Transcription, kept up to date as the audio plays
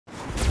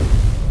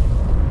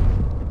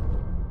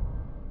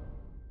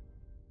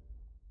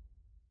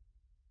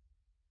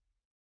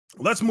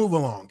let's move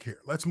along here.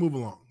 Let's move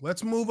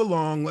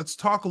along. Let's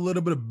talk a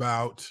little bit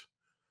about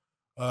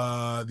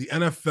the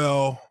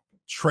NFL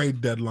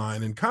trade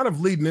deadline, and kind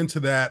of leading into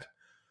that,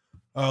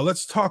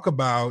 let's talk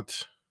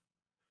about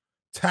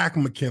Takk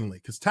McKinley,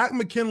 because Takk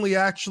McKinley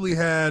actually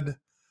had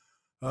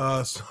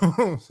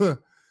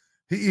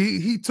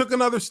he took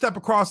another step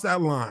across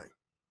that line,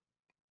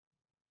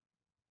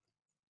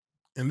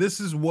 and this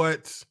is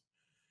what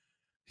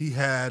he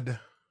had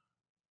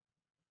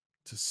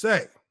to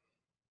say.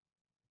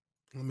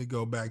 Let me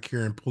go back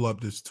here and pull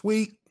up this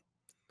tweet,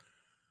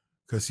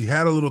 because he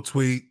had a little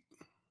tweet.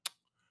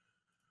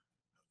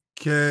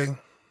 Okay.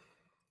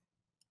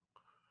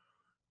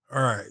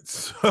 All right.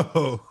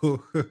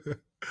 So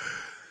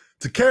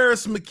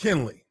Takkarist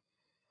McKinley.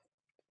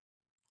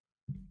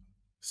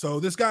 So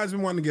this guy's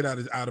been wanting to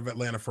get out of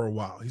Atlanta for a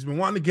while. He's been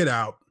wanting to get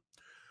out.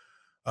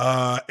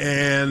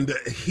 And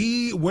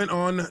he went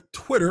on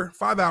Twitter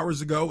 5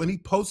 hours ago and he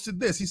posted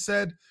this. He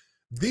said,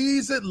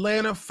 "These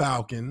Atlanta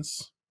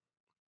Falcons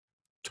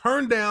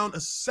turned down a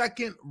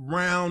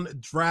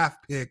second-round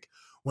draft pick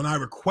when I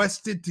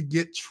requested to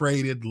get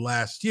traded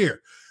last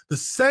year. The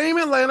same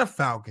Atlanta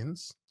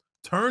Falcons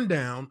turned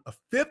down a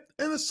 5th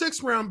and a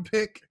 6th-round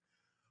pick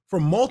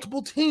from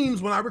multiple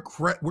teams when I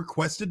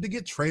requested to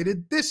get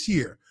traded this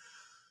year.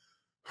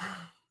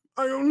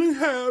 I only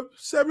have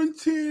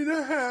 17 and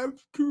a half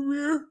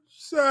career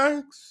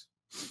sacks.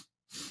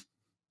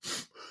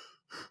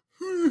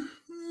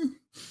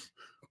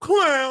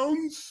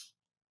 Clowns.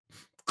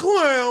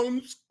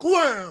 Clowns,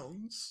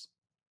 clowns."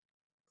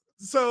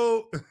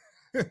 So,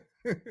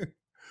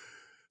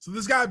 so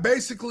this guy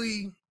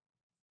basically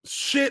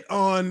shit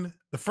on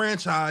the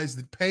franchise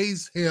that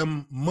pays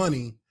him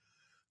money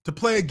to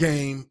play a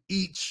game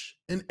each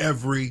and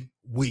every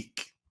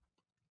week.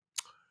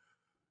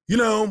 You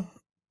know,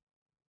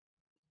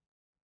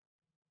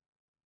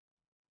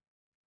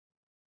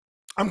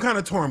 I'm kind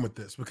of torn with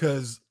this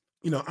because,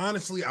 you know,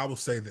 honestly, I will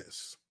say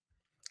this.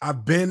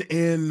 I've been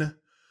in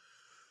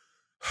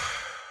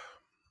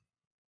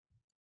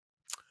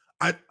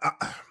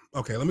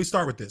okay, let me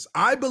start with this.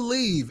 I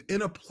believe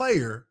in a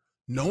player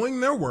knowing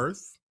their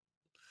worth.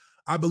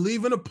 I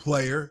believe in a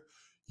player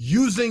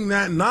using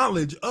that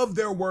knowledge of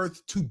their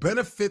worth to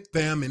benefit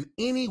them in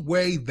any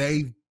way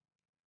they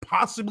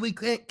possibly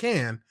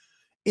can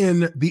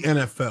in the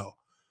NFL,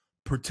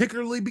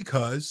 particularly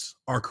because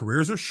our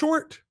careers are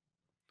short.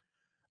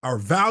 Our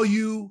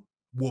value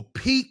will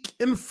peak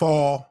and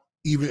fall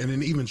even in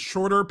an even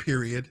shorter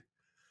period.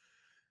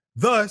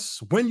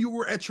 Thus, when you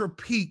were at your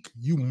peak,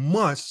 you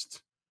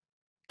must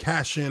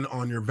cash in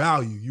on your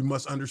value. You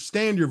must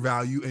understand your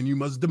value and you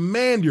must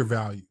demand your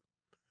value.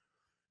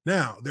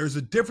 Now, there's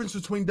a difference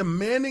between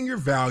demanding your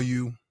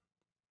value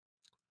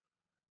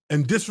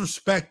and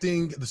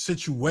disrespecting the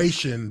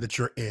situation that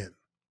you're in.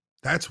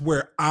 That's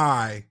where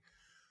I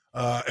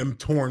am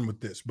torn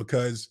with this,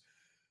 because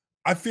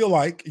I feel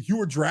like you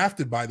were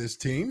drafted by this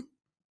team.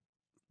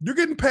 You're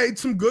getting paid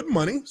some good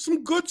money,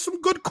 some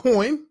good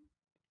coin.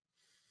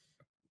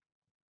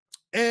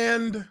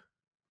 And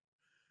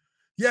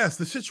yes,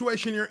 the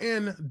situation you're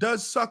in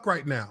does suck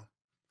right now.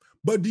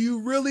 But do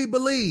you really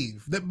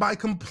believe that by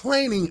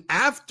complaining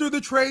after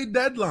the trade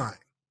deadline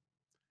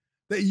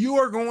that you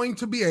are going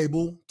to be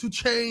able to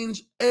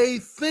change a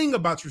thing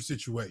about your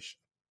situation?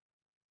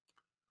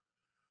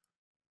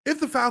 If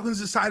the Falcons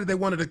decided they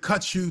wanted to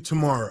cut you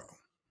tomorrow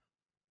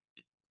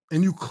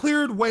and you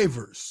cleared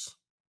waivers,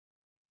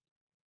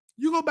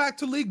 you go back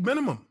to league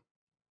minimum.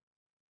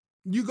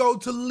 You go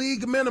to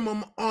league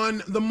minimum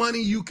on the money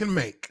you can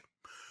make.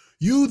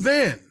 You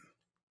then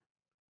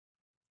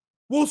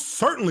will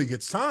certainly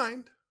get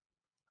signed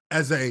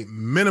as a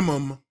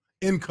minimum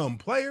income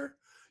player.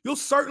 You'll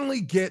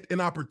certainly get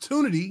an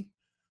opportunity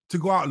to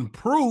go out and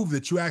prove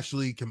that you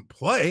actually can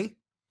play.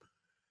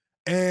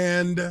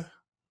 And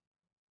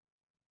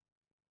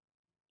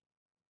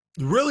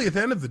really, at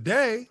the end of the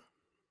day,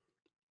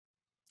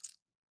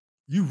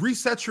 you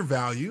reset your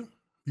value.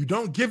 You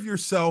don't give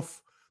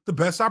yourself the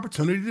best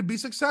opportunity to be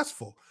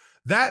successful.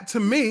 That,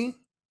 to me,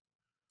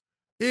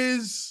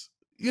 is,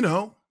 you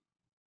know,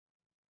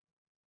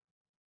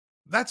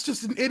 that's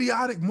just an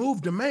idiotic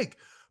move to make.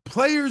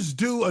 Players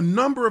do a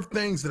number of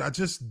things that I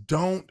just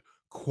don't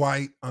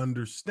quite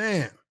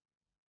understand.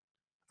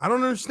 I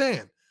don't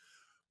understand.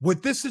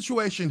 With this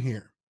situation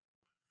here,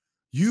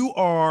 you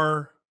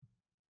are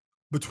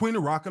between a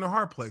rock and a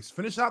hard place.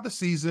 Finish out the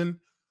season,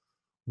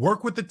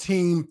 work with the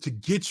team to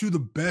get you the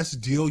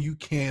best deal you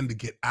can to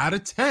get out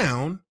of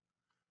town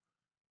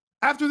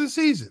after the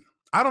season.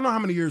 I don't know how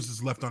many years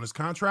is left on his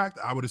contract.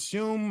 I would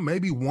assume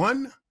maybe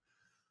 1.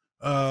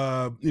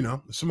 You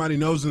know, if somebody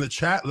knows in the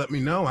chat, let me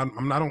know.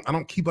 I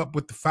don't keep up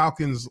with the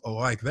Falcons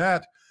like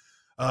that.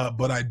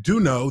 But I do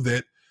know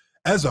that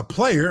as a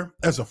player,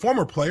 as a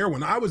former player,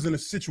 when I was in a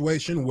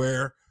situation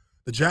where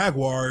the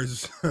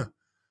Jaguars,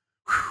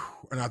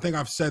 and I think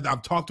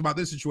I've talked about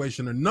this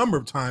situation a number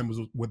of times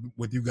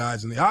with you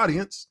guys in the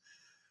audience.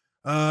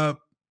 I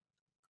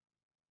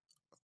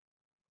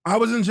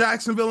was in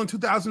Jacksonville in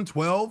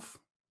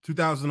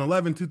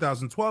 2011,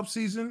 2012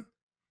 season.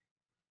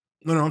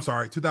 No, I'm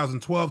sorry,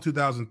 2012,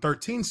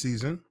 2013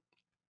 season.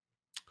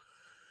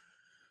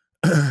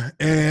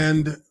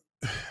 And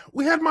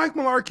we had Mike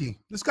Mularkey.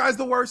 This guy's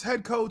the worst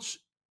head coach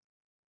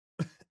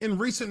in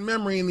recent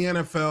memory in the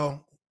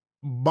NFL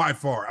by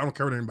far. I don't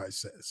care what anybody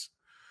says.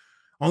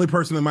 Only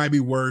person that might be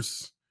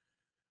worse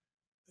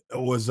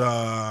was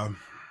the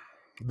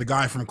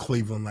guy from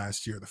Cleveland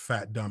last year, the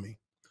fat dummy.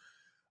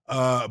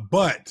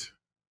 But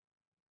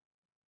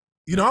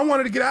I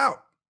wanted to get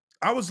out.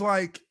 I was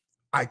like,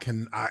 I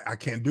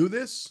can't do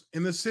this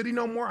in the city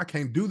no more. I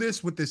can't do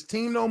this with this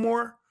team no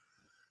more.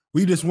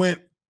 We just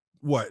went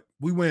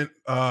we went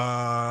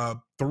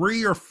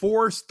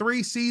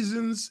 3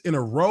 seasons in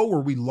a row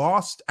where we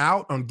lost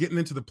out on getting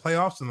into the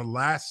playoffs in the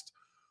last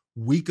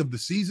week of the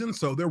season.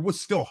 So there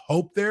was still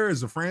hope there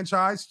as a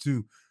franchise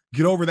to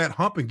get over that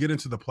hump and get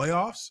into the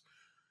playoffs.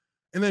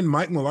 And then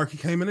Mike Mularkey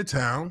came into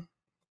town,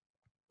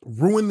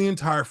 ruined the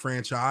entire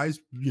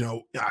franchise.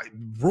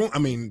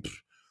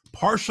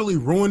 Partially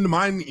ruined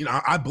mine.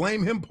 I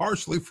blame him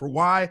partially for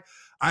why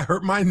I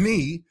hurt my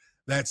knee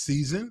that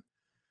season.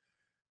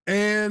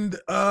 And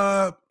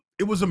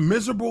it was a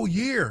miserable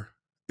year.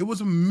 It was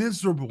a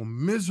miserable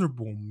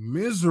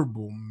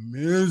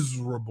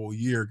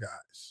year,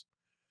 guys.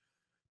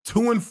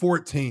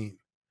 2-14.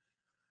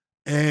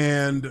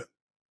 And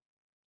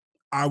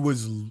I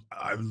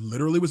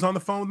literally was on the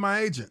phone with my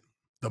agent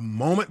the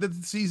moment that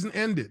the season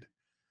ended,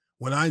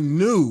 when I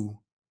knew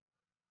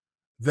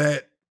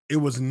that it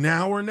was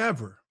now or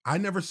never. I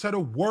never said a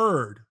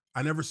word.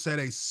 I never said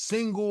a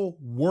single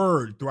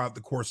word throughout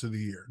the course of the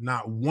year.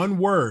 Not one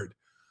word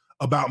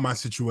about my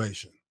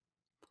situation,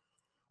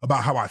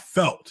 about how I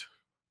felt.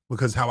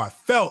 Because how I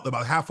felt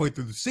about halfway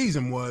through the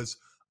season was,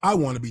 I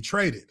want to be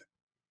traded.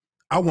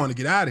 I want to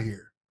get out of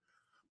here.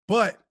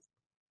 But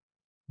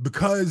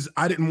because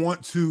I didn't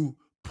want to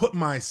put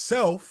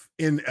myself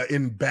in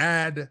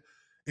bad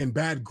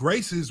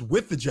graces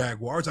with the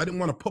Jaguars, I didn't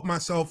want to put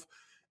myself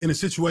in a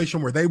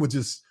situation where they would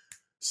just,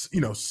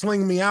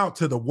 sling me out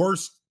to the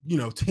worst,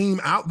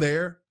 team out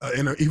there.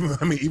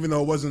 Even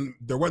though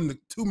there wasn't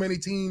too many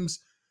teams,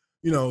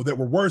 that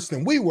were worse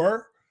than we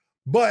were,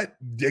 but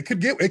it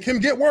can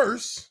get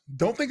worse.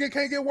 Don't think it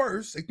can't get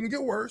worse. It can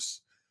get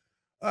worse.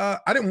 I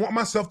didn't want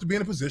myself to be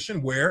in a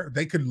position where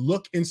they could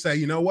look and say,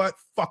 you know what?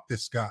 Fuck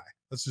this guy.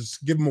 Let's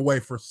just give him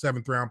away for a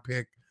 7th round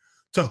pick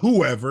to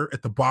whoever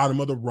at the bottom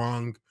of the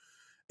rung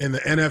in the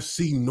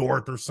NFC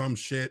North or some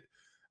shit.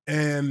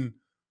 And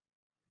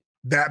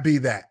that be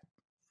that.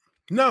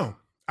 No,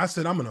 I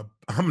said, I'm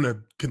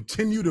gonna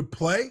continue to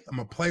play. I'm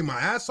gonna play my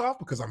ass off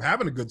because I'm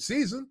having a good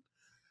season.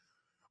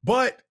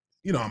 But,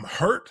 I'm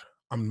hurt.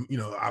 I'm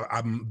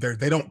there.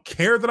 They don't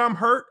care that I'm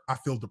hurt. I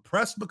feel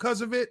depressed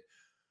because of it.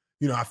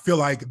 I feel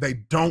like they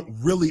don't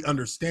really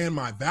understand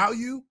my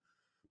value,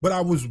 but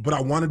I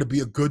wanted to be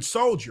a good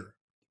soldier,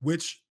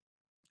 which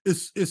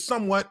is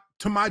somewhat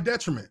to my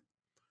detriment.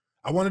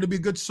 I wanted to be a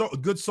good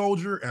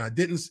soldier,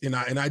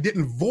 and I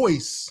didn't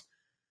voice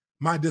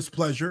my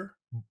displeasure,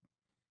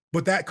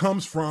 but that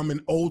comes from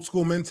an old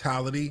school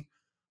mentality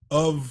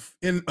of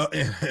and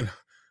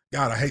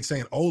God, I hate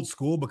saying old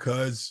school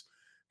because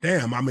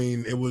damn,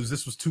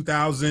 this was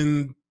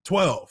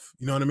 2012.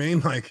 You know what I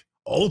mean? Like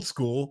old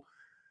school.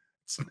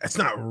 It's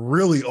not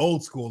really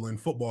old school in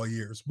football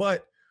years,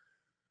 but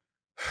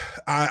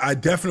I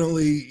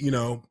definitely,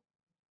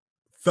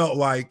 felt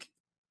like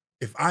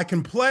if I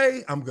can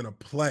play, I'm going to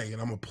play,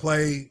 and I'm going to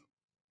play,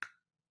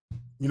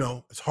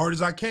 as hard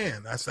as I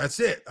can. That's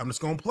it. I'm just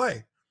going to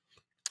play.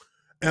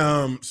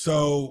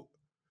 So,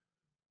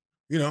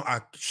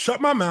 I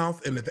shut my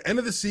mouth, and at the end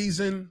of the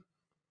season,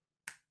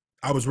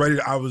 I was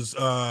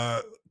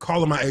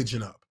calling my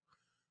agent up.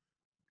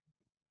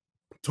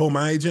 Told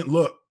my agent,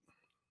 look,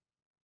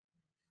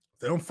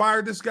 if they don't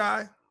fire this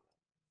guy,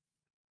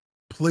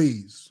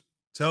 please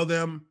tell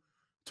them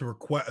to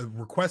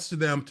request to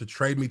them to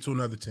trade me to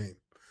another team.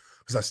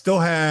 Because I still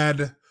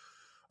had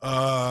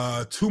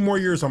 2 more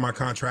years on my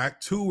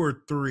contract, 2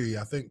 or 3.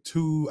 I think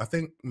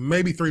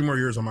maybe 3 more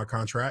years on my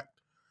contract.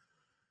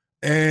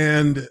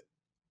 And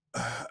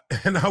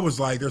I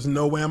was like, there's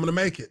no way I'm going to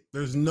make it.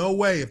 There's no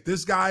way if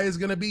this guy is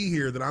going to be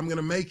here that I'm going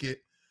to make it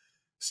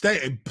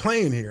stay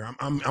playing here.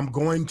 I'm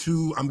going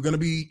to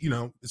be,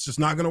 it's just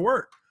not going to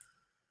work.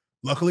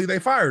 Luckily they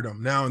fired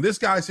him. Now in this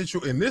guy's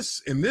situation, in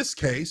this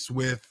case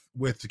with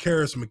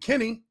Takkarist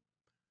McKinley,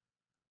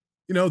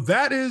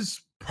 that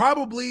is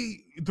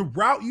probably the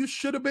route you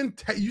should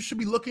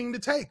be looking to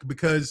take,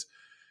 because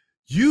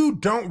you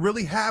don't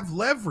really have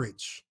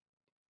leverage.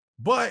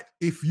 But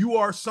if you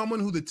are someone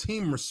who the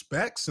team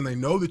respects and they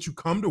know that you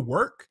come to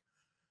work,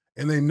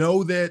 and they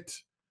know that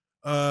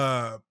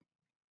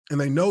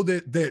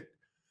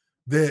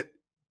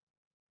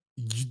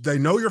they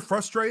know you're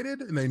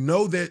frustrated, and they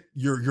know that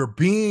you're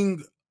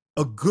being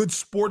a good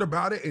sport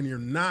about it, and you're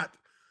not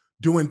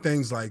doing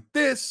things like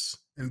this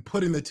and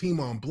putting the team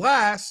on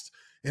blast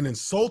and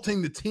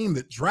insulting the team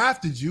that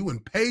drafted you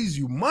and pays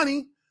you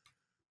money,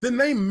 then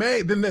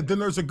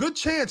there's a good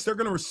chance they're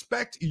going to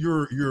respect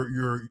your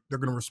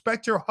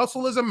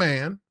hustle as a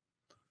man,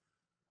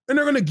 and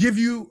they're going to give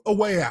you a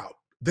way out.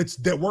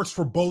 that works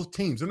for both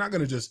teams. They're not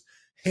going to just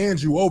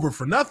hand you over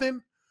for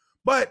nothing.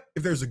 But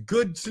if there's a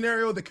good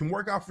scenario that can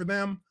work out for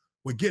them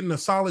with getting a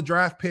solid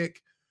draft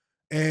pick,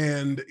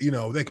 and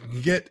they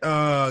can get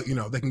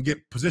they can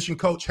get position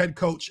coach, head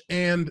coach,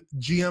 and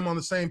GM on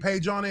the same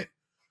page on it,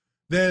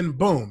 then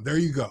boom, there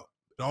you go.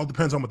 It all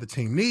depends on what the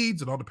team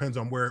needs. It all depends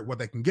on what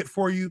they can get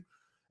for you.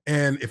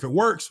 And if it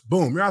works,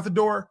 boom, you're out the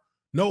door.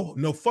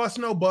 No fuss,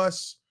 no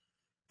fuss.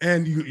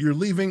 And you're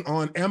leaving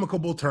on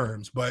amicable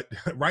terms. But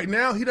right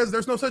now,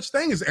 there's no such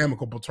thing as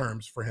amicable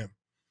terms for him.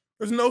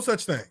 There's no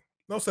such thing.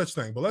 No such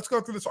thing. But let's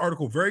go through this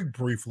article very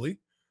briefly.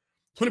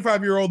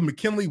 25-year-old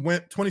McKinley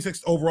went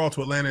 26th overall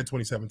to Atlanta in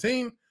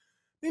 2017.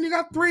 Then you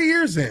got 3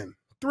 years in.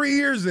 3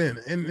 years in.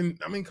 And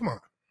I mean, come on.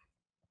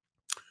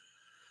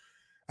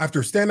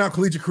 After a standout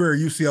collegiate career at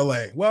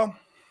UCLA. Well,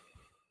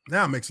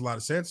 now it makes a lot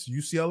of sense.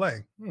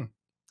 UCLA.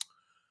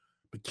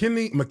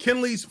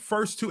 McKinley's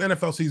first 2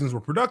 NFL seasons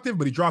were productive,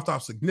 but he dropped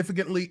off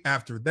significantly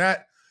after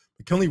that.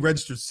 McKinley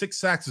registered 6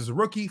 sacks as a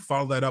rookie,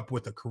 followed that up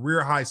with a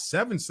career-high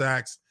 7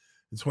 sacks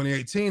in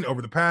 2018.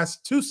 Over the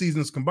past 2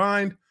 seasons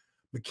combined,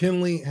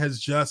 McKinley has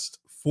just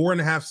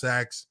 4.5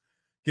 sacks,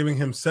 giving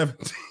him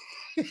 17.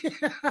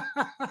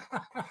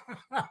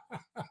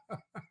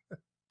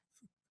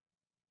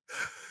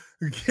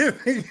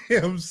 Giving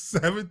him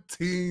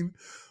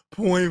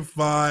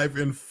 17.5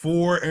 in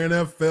 4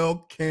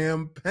 NFL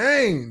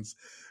campaigns.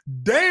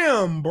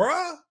 Damn,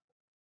 bruh.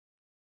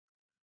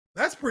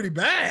 That's pretty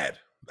bad.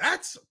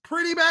 That's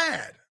pretty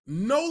bad.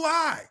 No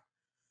lie.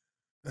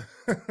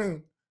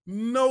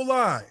 No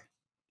lie.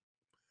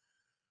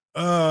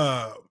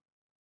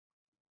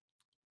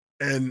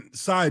 And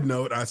side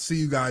note, I see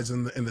you guys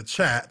in the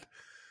chat.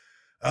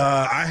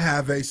 I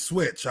have a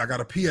Switch. I got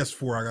a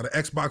PS4. I got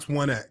an Xbox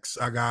One X.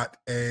 I got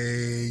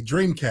a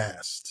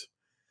Dreamcast.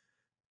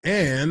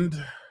 And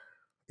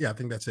yeah, I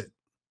think that's it.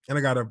 And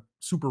I got a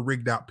super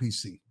rigged out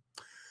PC.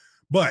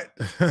 But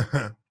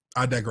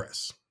I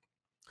digress.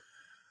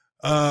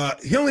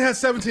 He only had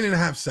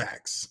 17.5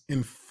 sacks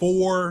in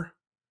 4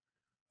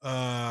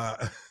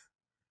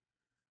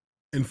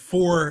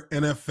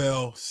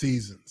 NFL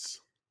seasons.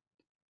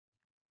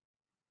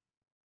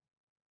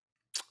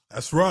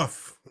 That's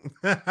rough.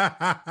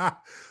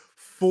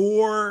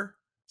 4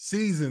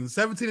 seasons,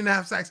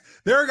 17.5 sacks.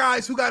 There are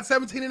guys who got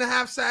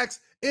 17.5 sacks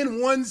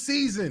in 1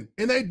 season,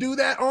 and they do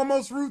that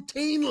almost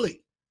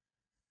routinely.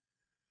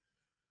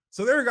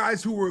 So there are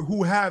guys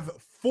who have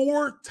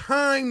 4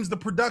 times the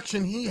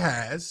production he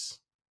has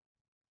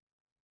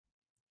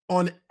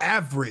on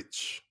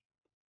average.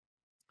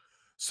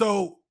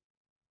 So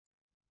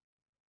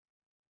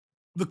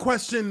the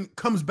question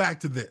comes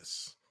back to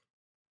this.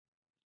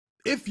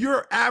 If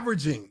you're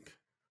averaging,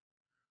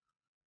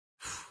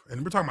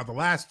 and we're talking about the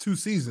last 2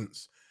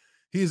 seasons,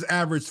 he has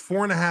averaged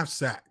 4.5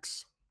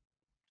 sacks.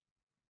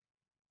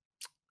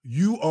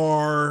 You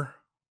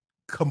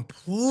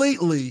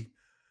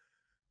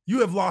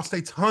have lost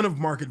a ton of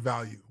market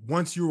value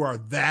once you are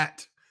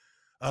that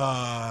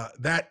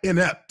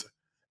inept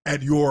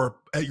at your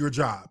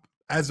job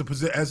as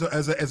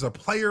a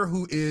player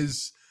who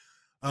is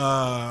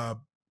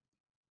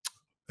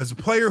as a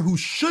player who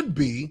should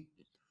be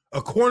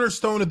a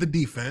cornerstone of the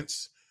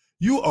defense.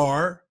 You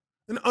are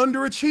an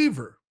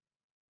underachiever.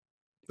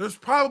 There's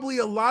probably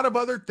a lot of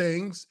other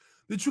things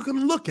that you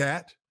can look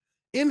at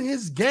in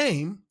his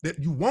game that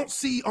you won't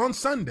see on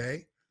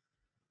Sunday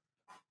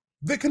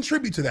that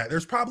contribute to that.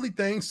 There's probably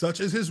things such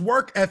as his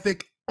work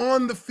ethic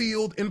on the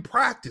field in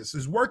practice,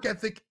 his work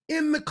ethic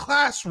in the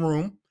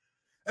classroom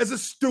as a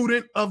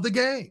student of the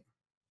game.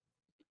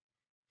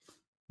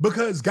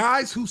 Because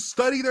guys who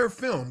study their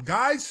film,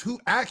 guys who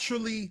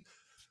actually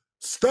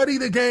study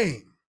the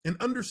game and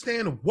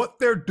understand what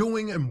they're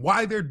doing and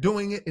why they're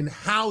doing it and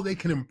how they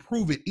can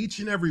improve it each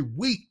and every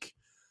week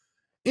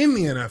in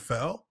the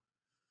NFL,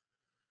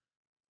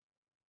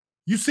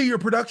 you see your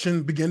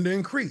production begin to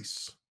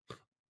increase.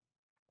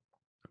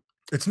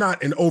 It's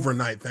not an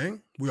overnight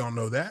thing. We all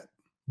know that.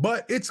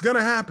 But it's going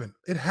to happen.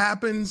 It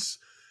happens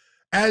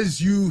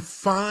as you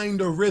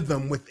find a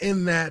rhythm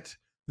within that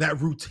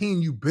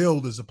routine you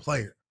build as a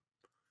player.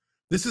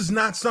 This is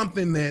not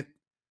something that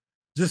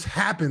just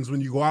happens when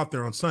you go out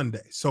there on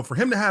Sunday. So for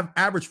him to have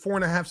average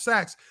 4.5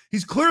 sacks,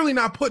 he's clearly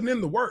not putting in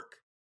the work.